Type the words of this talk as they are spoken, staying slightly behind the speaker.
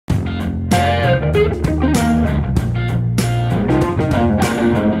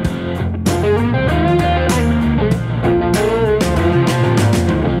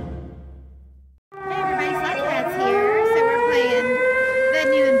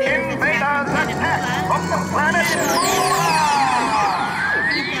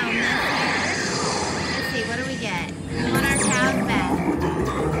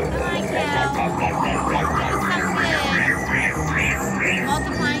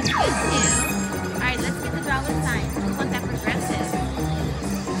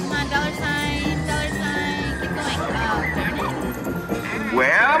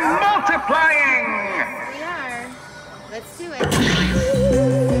We're multiplying! Yes, we are. Let's do it.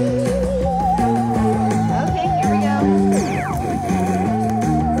 Okay, here we go.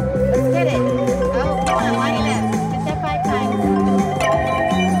 Let's get it. Oh, come on, line it up. Get that 5 times.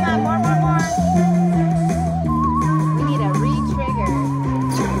 Come on, more. We need a re-trigger.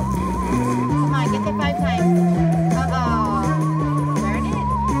 Come on, get that 5 times. Uh-oh. Burn it.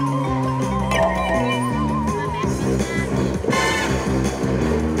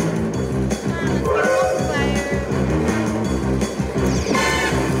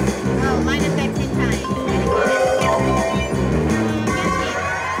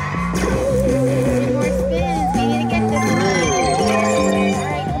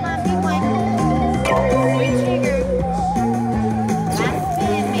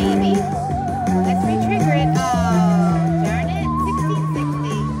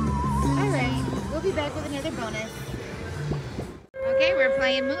 Okay, we're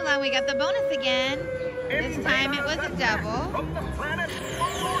playing Moolah. We got the bonus again. This time it was a double. Let's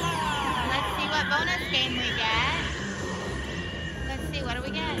see what bonus game we get. Let's see, what do we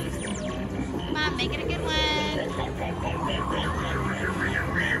get? Come on, make it a good one.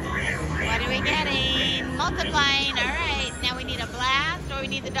 What are we getting? Multiplying. All right, now we need a blast or we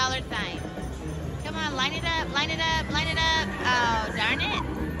need the dollar sign. Come on, line it up, line it up, line it up. Oh, darn it.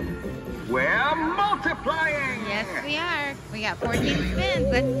 We're multiplying! Yes, we are. We got 14 spins.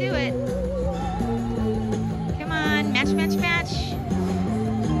 Let's do it. Come on, match.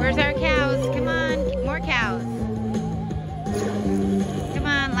 Where's our cows? Come on, more cows. Come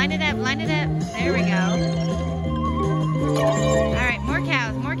on, line it up. There we go. All right, more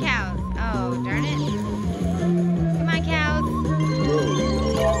cows. Oh, darn it. Come on, cows.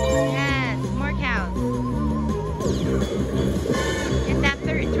 Yes, more cows. Get that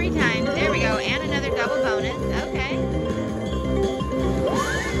 3 times. There we go. And another double bonus. Okay.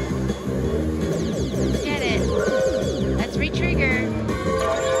 Let's get it. Let's re-trigger.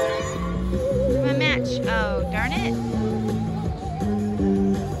 Come on, match. Oh, darn it.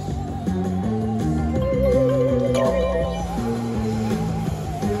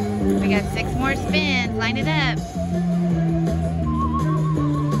 We got 6 more spins. Line it up.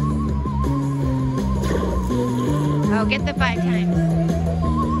 Oh, get the 5 times.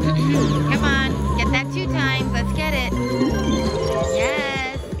 Come on, get that 2 times. Let's get it.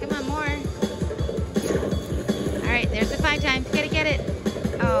 Yes, come on, more. All right, there's the 5 times. Get it.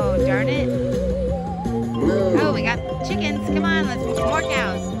 Oh, darn it. Oh, we got chickens. Come on, let's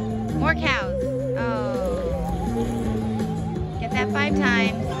more cows. Oh, get that 5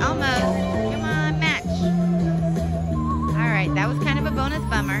 times. Almost. Come on, match. All right, that was kind of a bonus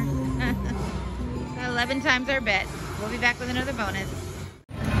bummer. 11 times our bet. We'll be back with another bonus.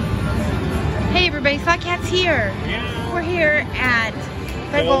 Hey everybody, Slotcat's here. Yeah. We're here at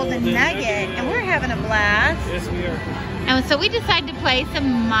the Golden Nugget and we're having a blast. Yes, we are. And so we decided to play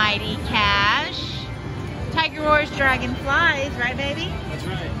some Mighty Cash. Tiger Roars Dragon Flies, right baby? That's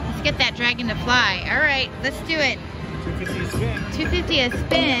right. Let's get that dragon to fly. All right, let's do it. $2.50 a spin. $2.50 a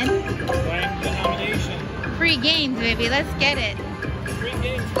spin. Prime denomination. Free games, baby. Let's get it. Free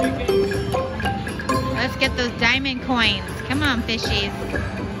games. Let's get those diamond coins. Come on, fishies.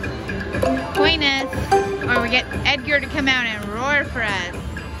 Coin us, or we get Edgar to come out and roar for us.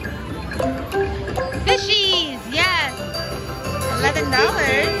 Fishies, yes. $11.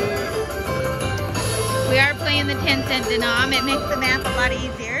 We are playing the 10-cent denom. It makes the math a lot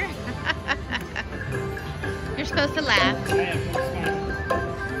easier. You're supposed to laugh.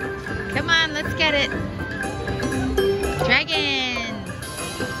 Come on, let's get it. Dragon.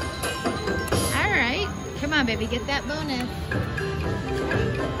 All right. Come on, baby, get that bonus.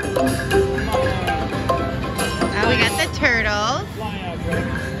 Oh, we got the turtles.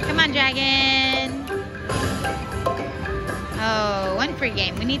 Come on, dragon. Oh, 1 free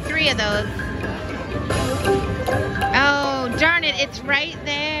game. We need 3 of those. Oh, darn it. It's right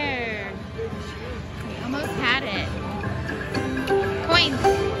there. We almost had it. Coins.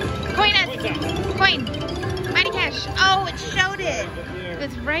 Coin us. Coin. Mighty Cash. Oh, it showed it.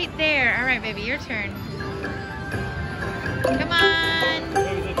 it's right there. All right, baby, your turn. Come on.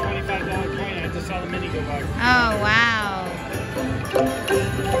 That was a $25 coin. I just saw the mini go by. Oh, wow.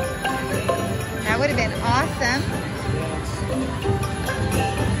 That would have been awesome.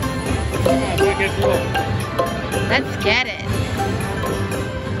 Come on, Nugget, roll. Let's get it.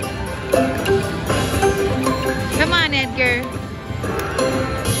 Come on, Edgar.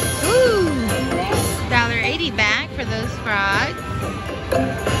 Ooh. $1.80 back for those frogs.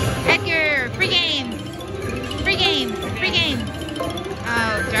 Edgar, free games. Free games. Free games.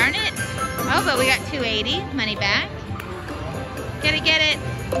 Oh, darn it. Oh, but we got $2.80 money back. Get it, get it.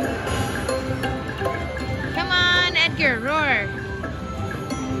 Come on, Edgar, roar.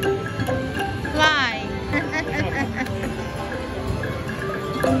 Fly.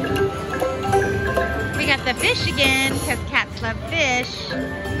 We got the fish again, because cats love fish.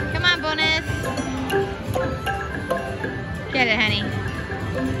 Come on, bonus. Get it, honey.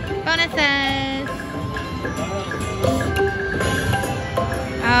 Bonuses.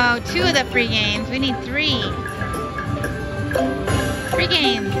 Oh, 2 of the free games. We need 3. Free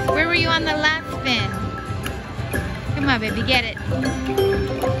games. Where were you on the last spin? Come on, baby, get it.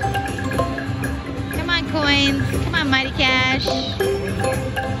 Come on, coins. Come on, Mighty Cash.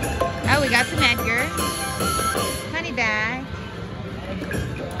 Oh, we got some Edgar. Money back.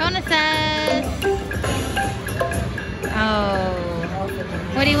 Bonuses. Oh.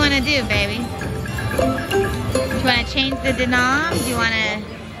 What do you want to do, baby? Do you want to change the denom? Do you want to...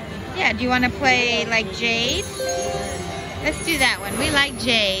 Yeah, do you want to play like Jade? Let's do that one. We like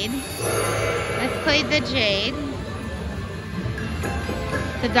Jade. Let's play the Jade.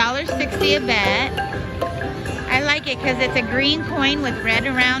 It's $1.60 a bet. I like it because it's a green coin with red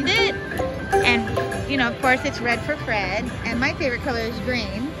around it. And, you know, of course, it's red for Fred. And my favorite color is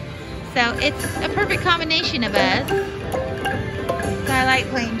green. So it's a perfect combination of us. So I like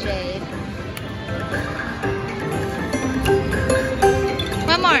playing Jade.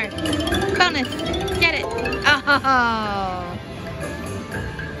 One more. Bonus. Get it. Oh.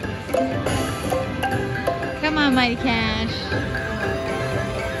 Come on, Mighty Cash.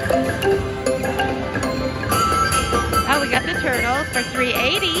 Oh, we got the turtles for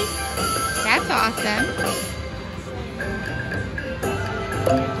 $3.80. That's awesome.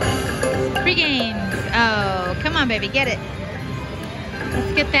 Free games. Oh, come on, baby, get it.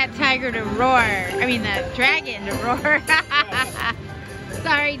 Let's get that tiger to roar. I mean, the dragon to roar.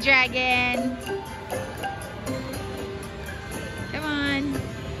 Sorry, dragon. Come on.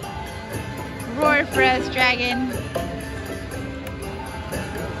 Roar for us, dragon.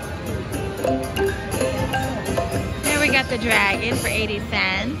 There we got the dragon for 80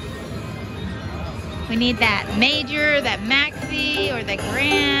 cents. We need that major, that maxi, or the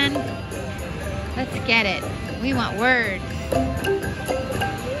grand. Let's get it. We want words.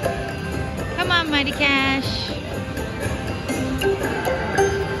 Come on, Mighty Cash.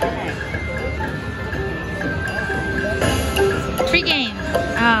 Free games.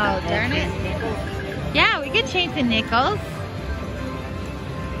 Oh, darn it. Yeah, we could change the nickels.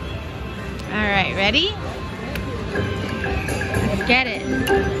 All right, ready? Let's get it.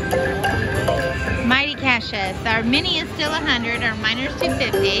 Mighty Cashes. Our mini is still 100. Our minor's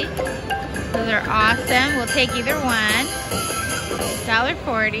 250. Those are awesome. We'll take either one.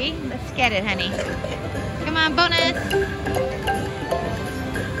 $1.40. Let's get it, honey. Come on, bonus.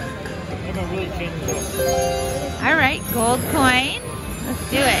 All right, gold coin. Let's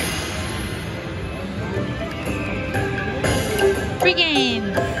do it. Free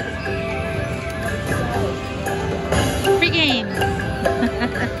games. Free games.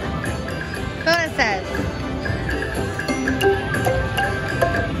 Bonuses.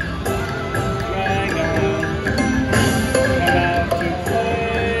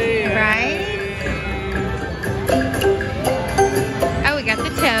 Right? Oh, we got the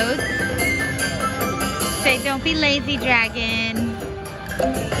toads. Say, don't be lazy, dragon.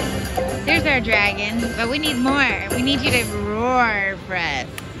 There's our dragon, but we need more. We need you to roar for us.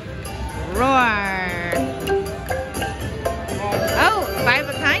 Roar. Oh,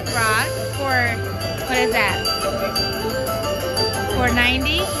 5-of-a-kind frog for, what is that?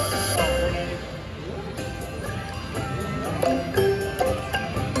 $4.90?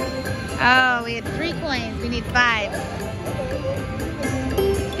 Oh, we had 3 coins. We need 5.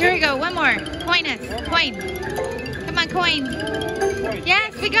 Here we go. One more. Coin us. Coin. Come on, coin.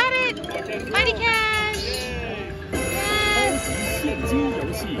 Yes, we got it. Mighty Cash. Yes.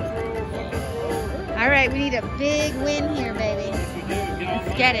 All right, we need a big win here, baby.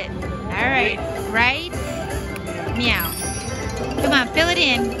 Let's get it. All right. Right? Meow. Come on, fill it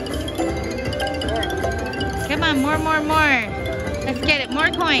in. Come on, more. Let's get it. More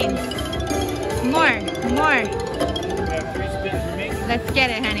coins. More. We have 3 spins remaining. Let's get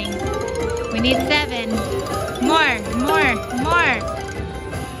it, honey. We need 7. More.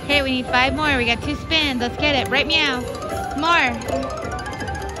 Okay, we need 5 more. We got 2 spins. Let's get it. Right meow. More.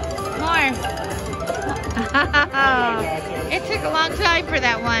 It took a long time for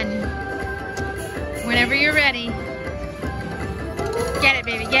that one. Whenever you're ready. Get it,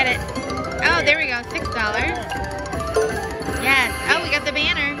 baby. Get it. Oh, there we go. $6. Yes. Oh, we got the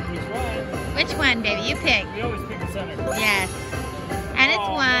banner. Which one, baby? You pick. We always pick the center. Yes. And it's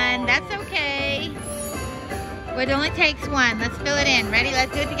 1. That's okay. It only takes 1. Let's fill it in. Ready?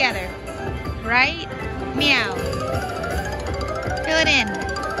 Let's do it together. Right? Meow. Fill it in.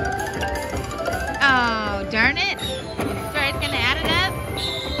 Oh, darn it. Sorry, it's going to add it up.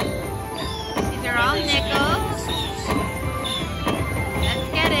 These are all nickels. Let's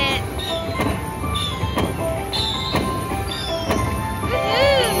get it.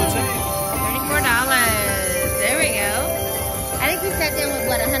 Woohoo! $34. There we go. I think we sat down with,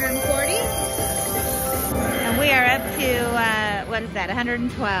 what, 140? And we are up to, what is that,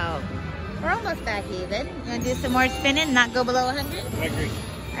 112. We're almost back even. You want to do some more spinning and not go below 100? I agree.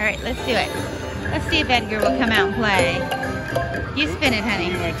 All right, let's do it. Let's see if Edgar will come out and play. You spin it, honey.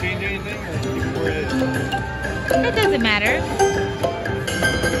 Do you want to change anything or keep it where it is? It doesn't matter.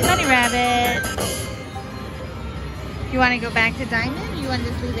 Bunny rabbit. You want to go back to diamond or you want to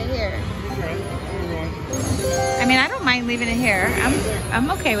just leave it here? I mean, I don't mind leaving it here. I'm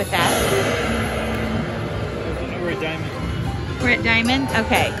okay with that. We're at diamond. We're at diamond?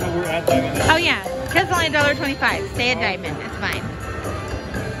 Okay. Oh, we're at diamond. Oh yeah, because it's only $1.25. Stay at diamond. It's fine.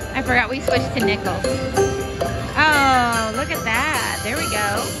 I forgot we switched to nickels. Oh, look at that. There we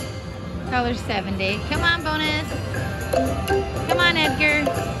go. $1.70. Come on, bonus. Come on, Edgar.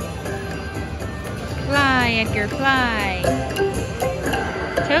 Fly, Edgar, fly.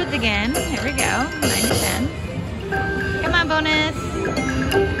 Toads again. There we go. 90 cents. Come on, bonus.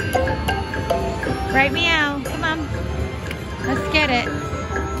 Right meow. Come on. Let's get it.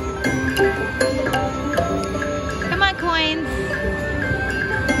 Come on, coins.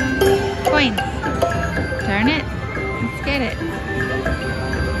 Coins. Darn it. Let's get it.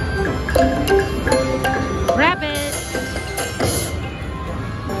 Rabbit.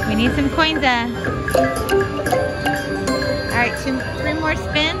 We need some coins. Alright, 3 more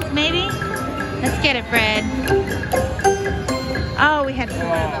spins, maybe? Let's get it, Fred. Oh, we had 4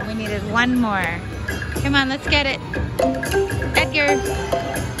 of them. We needed 1 more. Come on, let's get it. Edgar.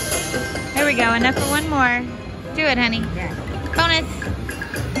 There we go. Enough for 1 more. Do it, honey. Bonus.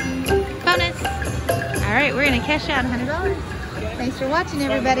 Bonus. All right, we're going to cash out $100. Thanks for watching,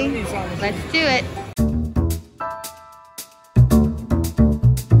 everybody. Let's do it.